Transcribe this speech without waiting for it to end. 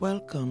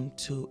Welcome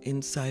to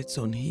Insights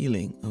on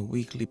Healing, a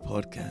weekly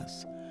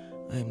podcast.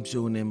 I'm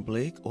Joan M.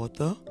 Blake,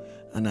 author,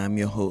 and I'm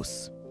your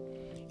host.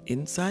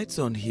 Insights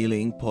on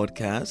Healing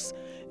podcast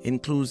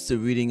includes the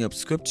reading of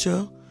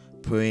scripture,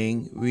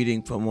 praying,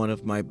 reading from one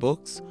of my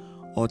books,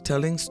 or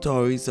telling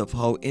stories of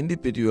how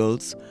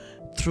individuals,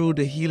 through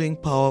the healing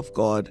power of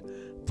God,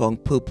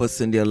 found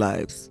purpose in their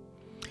lives.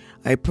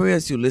 I pray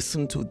as you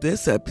listen to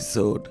this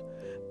episode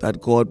that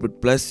God would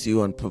bless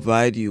you and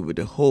provide you with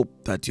the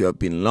hope that you have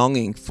been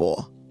longing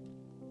for.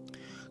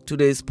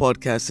 Today's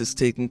podcast is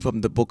taken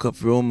from the book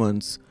of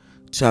Romans,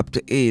 chapter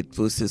 8,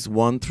 verses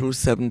 1 through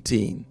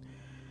 17,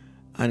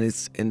 and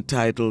it's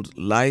entitled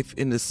Life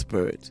in the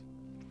Spirit.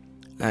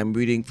 I'm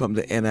reading from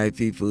the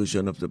NIV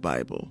version of the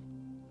Bible.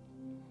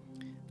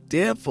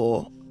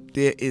 Therefore,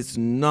 there is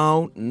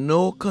now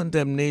no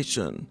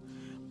condemnation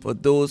for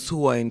those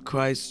who are in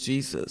Christ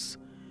Jesus,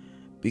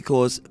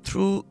 because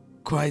through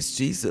Christ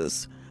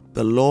Jesus,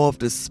 the law of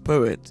the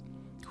Spirit,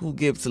 who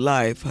gives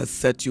life, has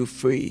set you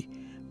free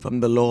from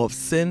the law of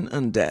sin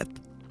and death.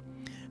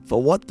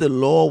 For what the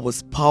law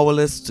was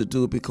powerless to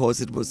do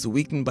because it was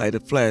weakened by the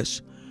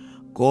flesh,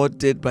 God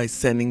did by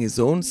sending His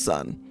own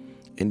Son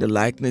in the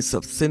likeness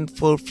of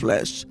sinful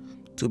flesh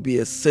to be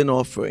a sin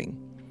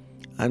offering.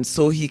 And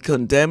so He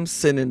condemned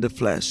sin in the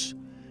flesh,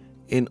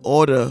 in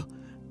order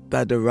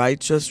that the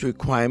righteous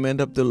requirement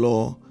of the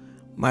law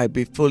might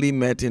be fully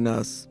met in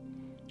us,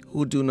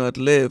 who do not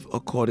live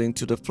according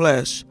to the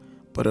flesh,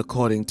 but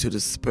according to the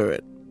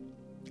Spirit.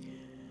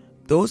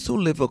 Those who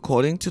live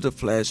according to the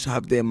flesh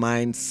have their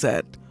mind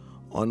set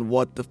on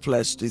what the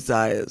flesh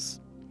desires,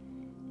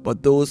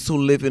 but those who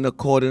live in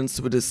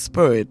accordance with the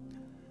Spirit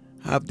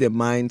have their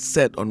mind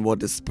set on what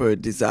the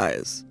Spirit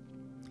desires.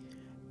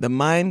 The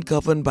mind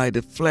governed by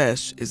the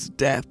flesh is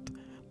death,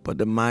 but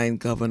the mind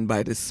governed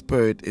by the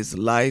Spirit is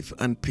life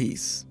and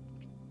peace.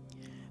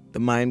 The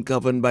mind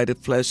governed by the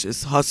flesh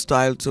is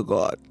hostile to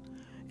God.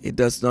 It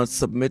does not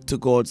submit to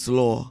God's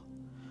law,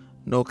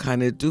 nor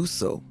can it do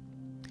so.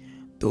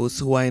 Those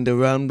who are in the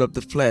realm of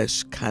the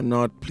flesh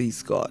cannot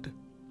please God.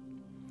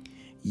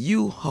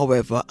 You,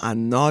 however, are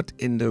not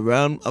in the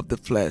realm of the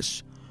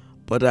flesh,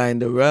 but are in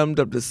the realm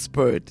of the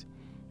Spirit,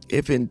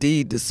 if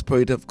indeed the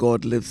Spirit of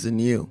God lives in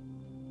you.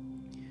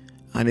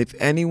 And if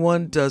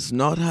anyone does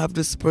not have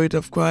the Spirit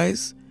of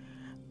Christ,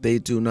 they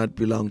do not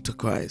belong to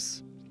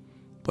Christ.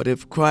 But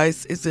if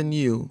Christ is in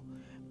you,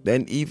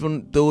 then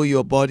even though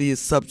your body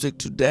is subject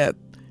to death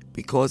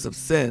because of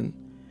sin,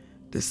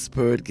 the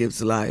Spirit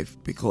gives life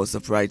because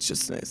of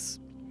righteousness.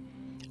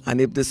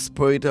 And if the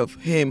Spirit of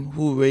Him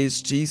who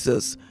raised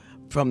Jesus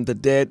from the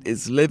dead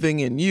is living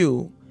in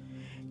you,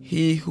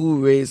 He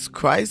who raised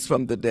Christ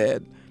from the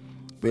dead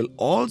will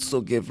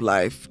also give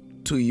life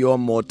to your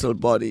mortal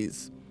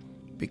bodies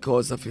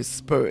because of His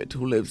Spirit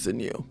who lives in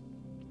you.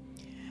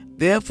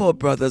 Therefore,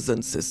 brothers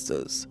and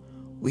sisters,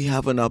 we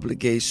have an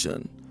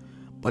obligation,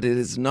 but it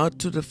is not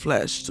to the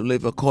flesh to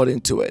live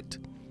according to it.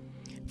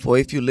 For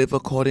if you live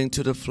according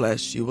to the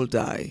flesh, you will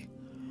die.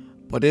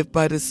 But if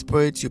by the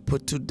Spirit you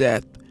put to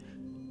death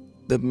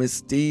the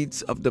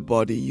misdeeds of the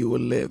body, you will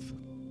live.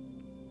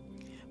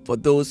 For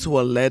those who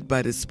are led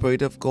by the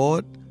Spirit of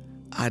God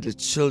are the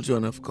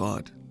children of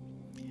God.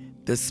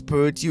 The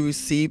Spirit you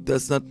receive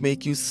does not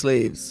make you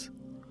slaves,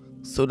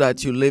 so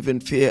that you live in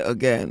fear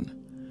again.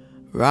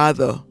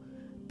 Rather,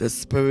 the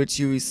Spirit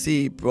you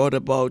receive brought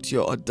about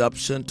your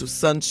adoption to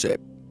sonship,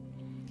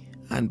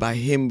 and by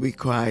Him we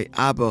cry,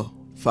 Abba,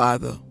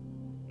 Father.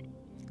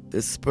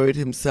 The Spirit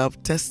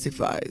Himself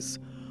testifies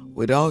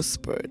with our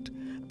spirit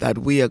that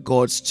we are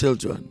God's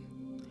children.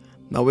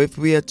 Now if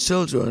we are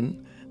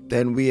children,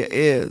 then we are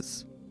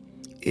heirs,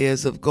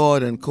 heirs of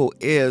God and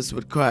co-heirs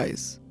with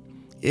Christ,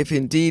 if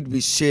indeed we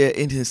share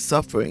in His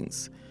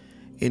sufferings,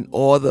 in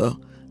order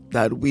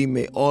that we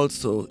may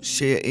also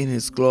share in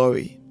His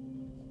glory.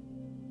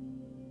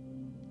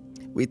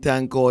 We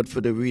thank God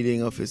for the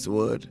reading of His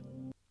word.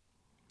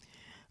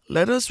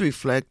 Let us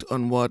reflect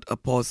on what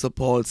Apostle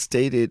Paul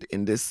stated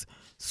in this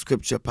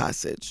scripture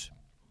passage.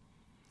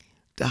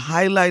 The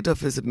highlight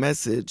of his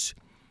message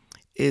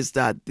is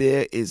that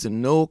there is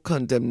no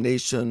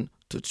condemnation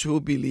to true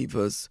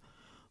believers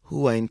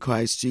who are in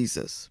Christ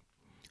Jesus,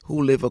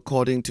 who live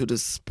according to the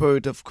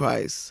Spirit of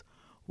Christ,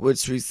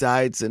 which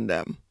resides in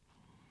them.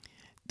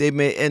 They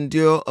may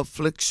endure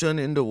affliction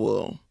in the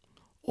world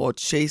or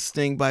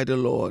chastening by the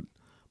Lord,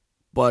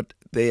 but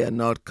they are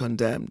not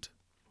condemned.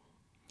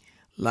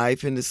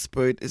 Life in the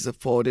Spirit is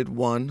afforded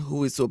one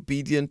who is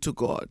obedient to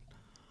God,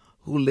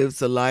 who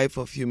lives a life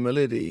of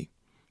humility,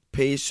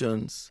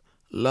 patience,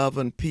 love,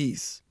 and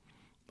peace,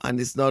 and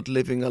is not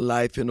living a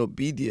life in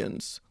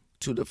obedience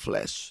to the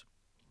flesh.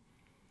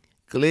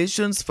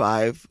 Galatians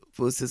 5,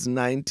 verses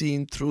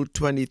 19 through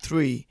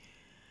 23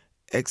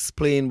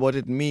 explain what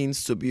it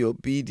means to be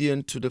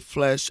obedient to the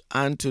flesh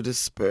and to the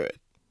Spirit.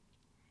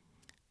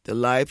 The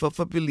life of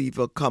a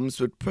believer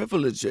comes with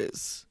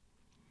privileges.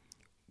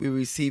 We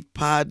receive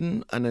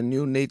pardon and a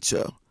new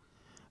nature,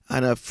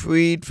 and are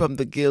freed from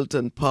the guilt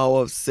and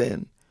power of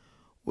sin,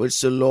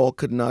 which the law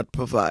could not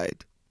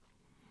provide,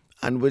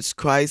 and which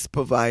Christ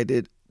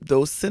provided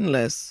though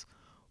sinless,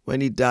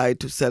 when he died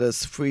to set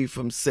us free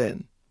from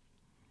sin.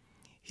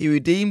 He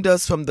redeemed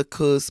us from the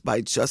curse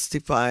by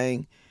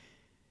justifying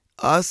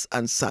us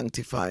and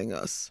sanctifying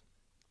us.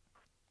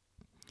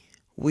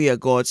 We are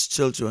God's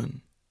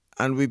children,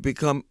 and we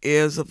become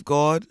heirs of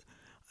God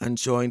and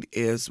joint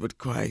heirs with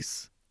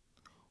Christ.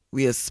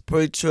 We are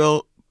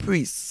spiritual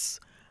priests,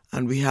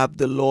 and we have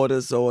the Lord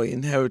as our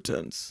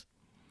inheritance.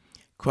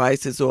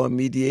 Christ is our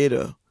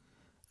mediator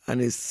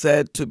and is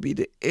said to be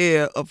the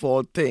heir of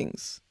all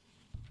things.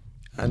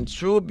 And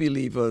true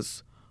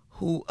believers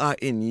who are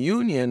in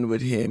union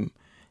with him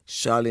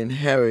shall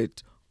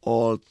inherit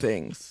all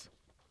things.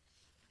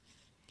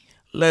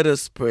 Let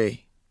us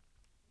pray.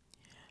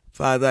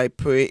 Father, I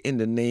pray in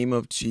the name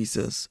of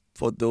Jesus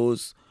for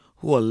those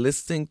who are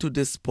listening to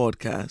this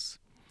podcast,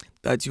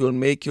 that you will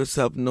make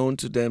yourself known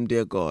to them,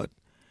 dear God,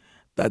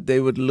 that they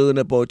would learn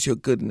about your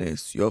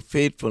goodness, your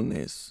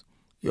faithfulness,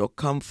 your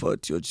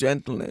comfort, your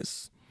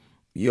gentleness,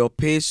 your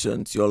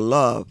patience, your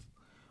love,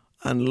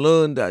 and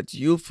learn that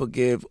you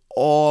forgive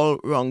all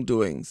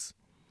wrongdoings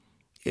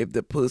if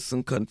the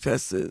person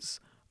confesses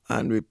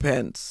and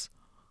repents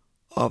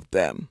of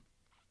them.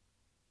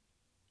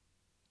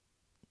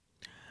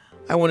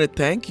 I want to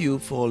thank you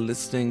for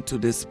listening to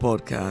this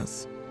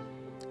podcast.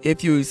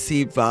 If you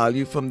received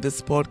value from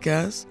this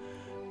podcast,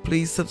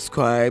 please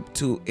subscribe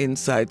to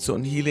Insights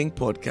on Healing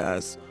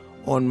podcast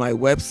on my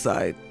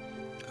website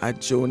at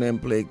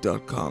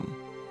joanmblake.com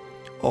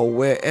or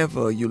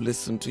wherever you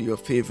listen to your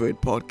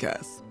favorite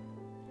podcasts.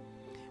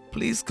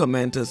 Please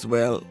comment as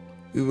well.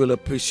 We will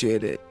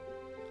appreciate it.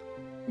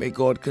 May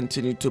God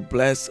continue to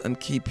bless and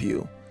keep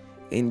you.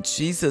 In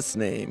Jesus'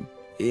 name,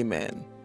 amen.